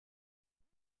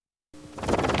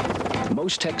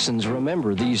Most Texans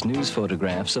remember these news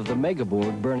photographs of the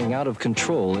Megaborg burning out of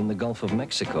control in the Gulf of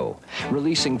Mexico,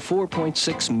 releasing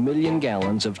 4.6 million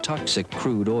gallons of toxic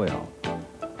crude oil.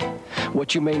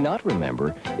 What you may not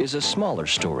remember is a smaller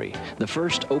story, the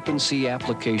first open sea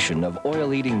application of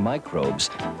oil-eating microbes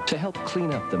to help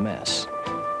clean up the mess.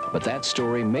 But that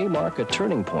story may mark a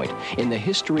turning point in the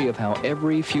history of how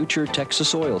every future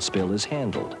Texas oil spill is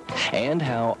handled and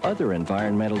how other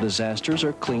environmental disasters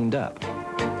are cleaned up.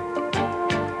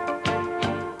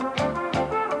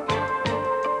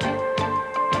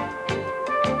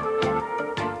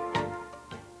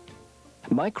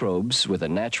 Microbes with a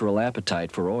natural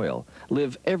appetite for oil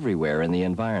live everywhere in the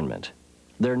environment.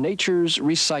 They're nature's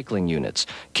recycling units,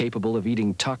 capable of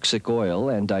eating toxic oil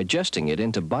and digesting it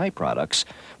into byproducts,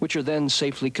 which are then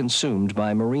safely consumed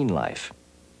by marine life.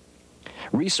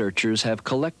 Researchers have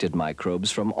collected microbes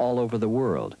from all over the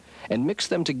world and mixed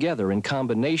them together in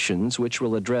combinations which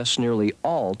will address nearly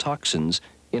all toxins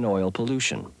in oil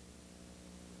pollution.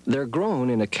 They're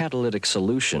grown in a catalytic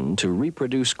solution to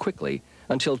reproduce quickly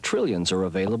until trillions are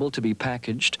available to be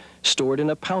packaged, stored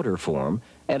in a powder form,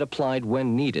 and applied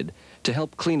when needed to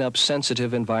help clean up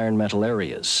sensitive environmental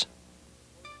areas.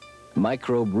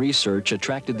 Microbe research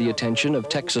attracted the attention of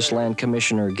Texas Land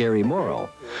Commissioner Gary Morrow,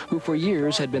 who for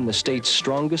years had been the state's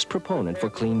strongest proponent for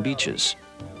clean beaches.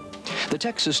 The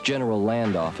Texas General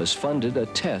Land Office funded a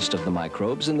test of the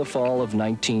microbes in the fall of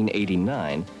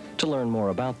 1989 to learn more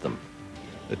about them.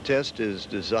 The test is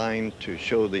designed to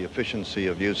show the efficiency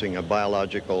of using a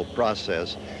biological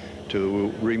process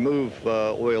to remove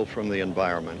oil from the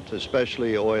environment,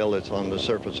 especially oil that's on the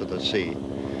surface of the sea.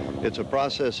 It's a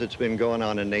process that's been going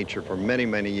on in nature for many,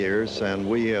 many years, and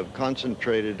we have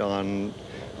concentrated on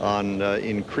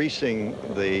increasing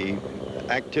the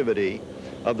activity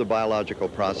of the biological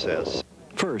process.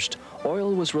 First,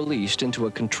 oil was released into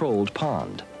a controlled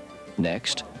pond.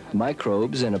 Next,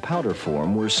 microbes in a powder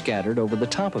form were scattered over the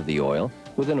top of the oil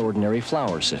with an ordinary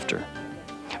flour sifter.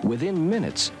 Within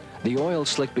minutes, the oil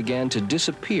slick began to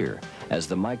disappear as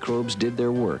the microbes did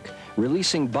their work,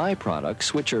 releasing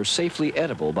byproducts which are safely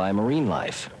edible by marine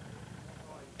life.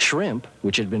 Shrimp,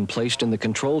 which had been placed in the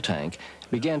control tank,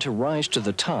 began to rise to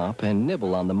the top and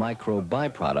nibble on the microbe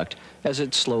byproduct as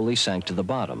it slowly sank to the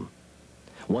bottom.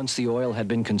 Once the oil had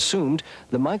been consumed,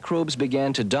 the microbes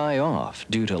began to die off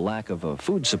due to lack of a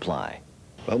food supply.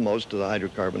 Well, most of the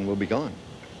hydrocarbon will be gone.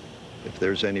 If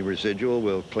there's any residual,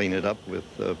 we'll clean it up with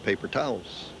paper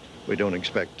towels. We don't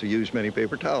expect to use many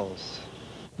paper towels.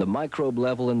 The microbe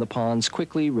level in the ponds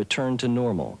quickly returned to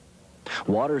normal.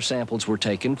 Water samples were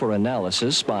taken for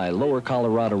analysis by Lower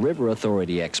Colorado River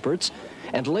Authority experts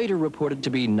and later reported to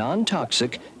be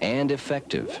non-toxic and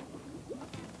effective.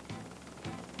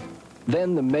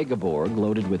 Then the Megaborg,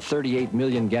 loaded with 38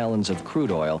 million gallons of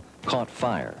crude oil, caught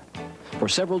fire. For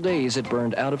several days, it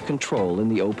burned out of control in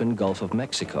the open Gulf of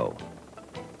Mexico.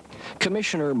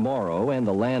 Commissioner Morrow and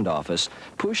the Land Office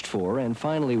pushed for and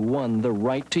finally won the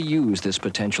right to use this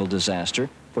potential disaster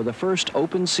for the first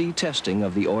open sea testing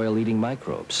of the oil-eating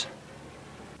microbes.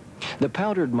 The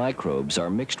powdered microbes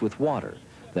are mixed with water,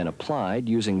 then applied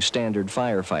using standard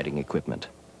firefighting equipment.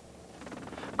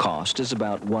 Cost is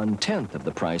about 1/10 of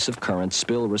the price of current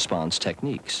spill response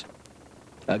techniques.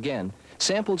 Again,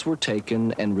 samples were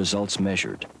taken and results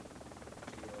measured.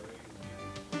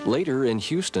 Later in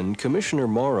Houston, Commissioner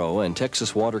Morrow and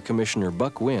Texas Water Commissioner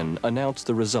Buck Wynn announced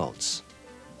the results.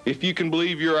 If you can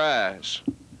believe your eyes,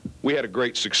 we had a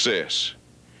great success.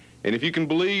 And if you can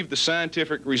believe the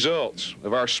scientific results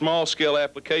of our small-scale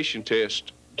application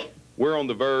test, we're on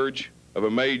the verge of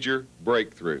a major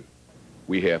breakthrough.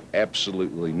 We have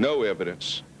absolutely no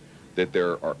evidence that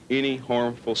there are any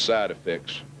harmful side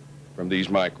effects from these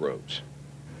microbes.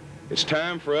 It's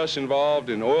time for us involved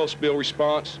in oil spill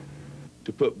response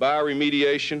to put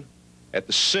bioremediation at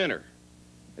the center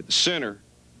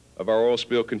of our oil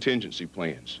spill contingency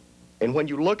plans. And when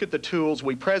you look at the tools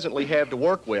we presently have to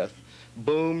work with,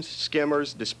 booms,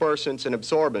 skimmers, dispersants, and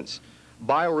absorbents,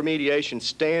 bioremediation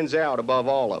stands out above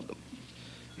all of them.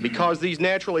 Because these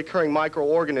naturally occurring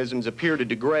microorganisms appear to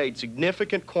degrade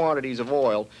significant quantities of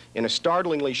oil in a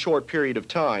startlingly short period of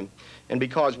time, and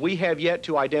because we have yet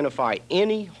to identify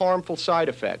any harmful side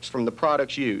effects from the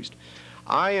products used,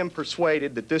 I am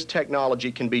persuaded that this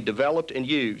technology can be developed and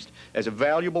used as a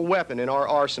valuable weapon in our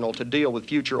arsenal to deal with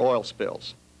future oil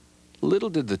spills. Little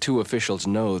did the two officials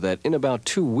know that in about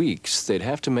 2 weeks, they'd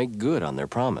have to make good on their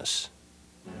promise.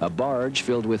 A barge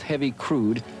filled with heavy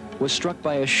crude was struck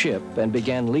by a ship and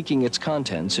began leaking its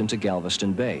contents into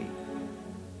Galveston Bay.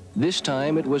 This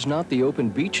time, it was not the open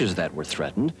beaches that were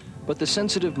threatened, but the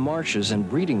sensitive marshes and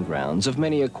breeding grounds of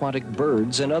many aquatic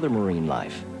birds and other marine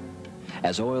life.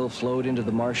 As oil flowed into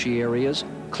the marshy areas,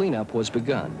 cleanup was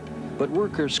begun, but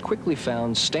workers quickly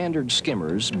found standard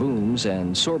skimmers, booms,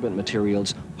 and sorbent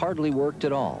materials hardly worked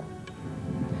at all.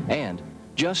 And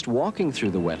just walking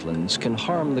through the wetlands can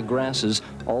harm the grasses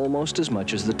almost as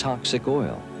much as the toxic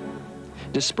oil.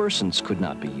 Dispersants could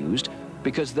not be used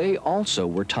because they also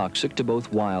were toxic to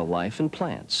both wildlife and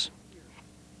plants.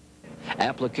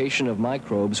 Application of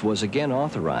microbes was again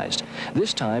authorized,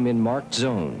 this time in marked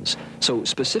zones, so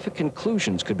specific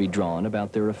conclusions could be drawn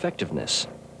about their effectiveness.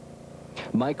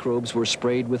 Microbes were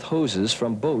sprayed with hoses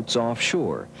from boats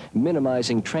offshore,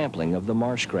 minimizing trampling of the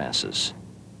marsh grasses.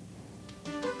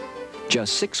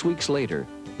 Just 6 weeks later,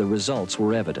 the results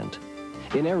were evident.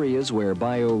 In areas where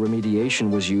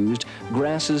bioremediation was used,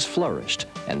 grasses flourished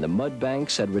and the mud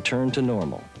banks had returned to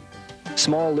normal.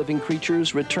 Small living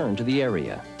creatures returned to the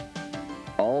area.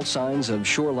 All signs of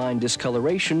shoreline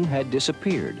discoloration had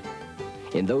disappeared.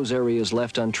 In those areas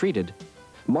left untreated,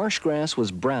 marsh grass was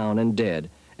brown and dead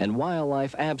and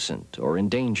wildlife absent or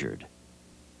endangered.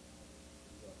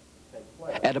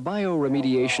 At a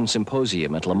bioremediation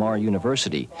symposium at Lamar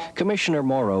University, Commissioner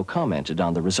Morrow commented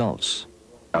on the results.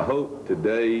 I hope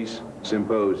today's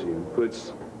symposium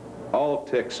puts all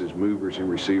Texas movers and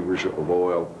receivers of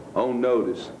oil on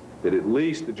notice that at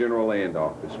least the General Land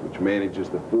Office, which manages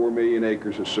the 4 million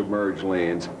acres of submerged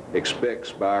lands,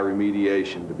 expects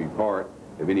bioremediation to be part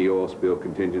of any oil spill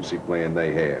contingency plan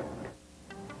they have.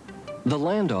 The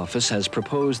Land Office has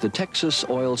proposed the Texas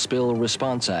Oil Spill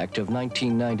Response Act of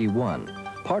 1991,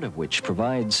 part of which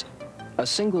provides a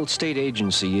single state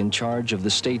agency in charge of the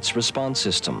state's response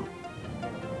system,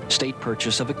 state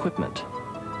purchase of equipment,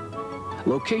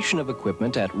 location of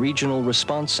equipment at regional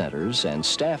response centers, and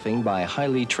staffing by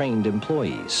highly trained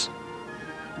employees.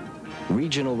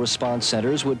 Regional response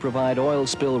centers would provide oil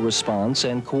spill response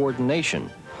and coordination,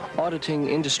 auditing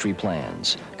industry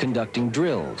plans, conducting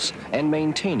drills, and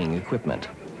maintaining equipment.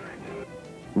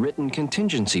 Written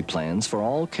contingency plans for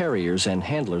all carriers and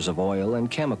handlers of oil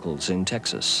and chemicals in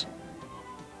Texas.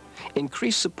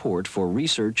 Increased support for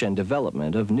research and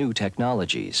development of new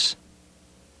technologies.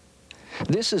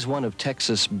 This is one of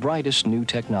Texas' brightest new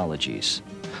technologies.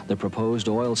 The proposed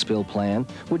oil spill plan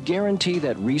would guarantee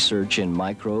that research in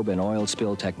microbe and oil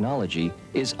spill technology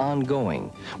is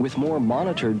ongoing, with more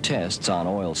monitored tests on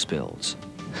oil spills.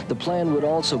 The plan would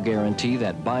also guarantee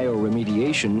that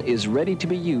bioremediation is ready to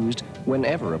be used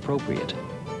whenever appropriate.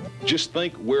 Just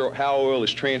think how oil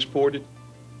is transported,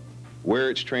 where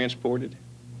it's transported,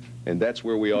 and that's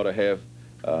where we ought to have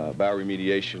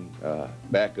bioremediation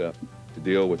backup to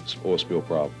deal with oil spill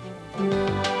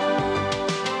problems.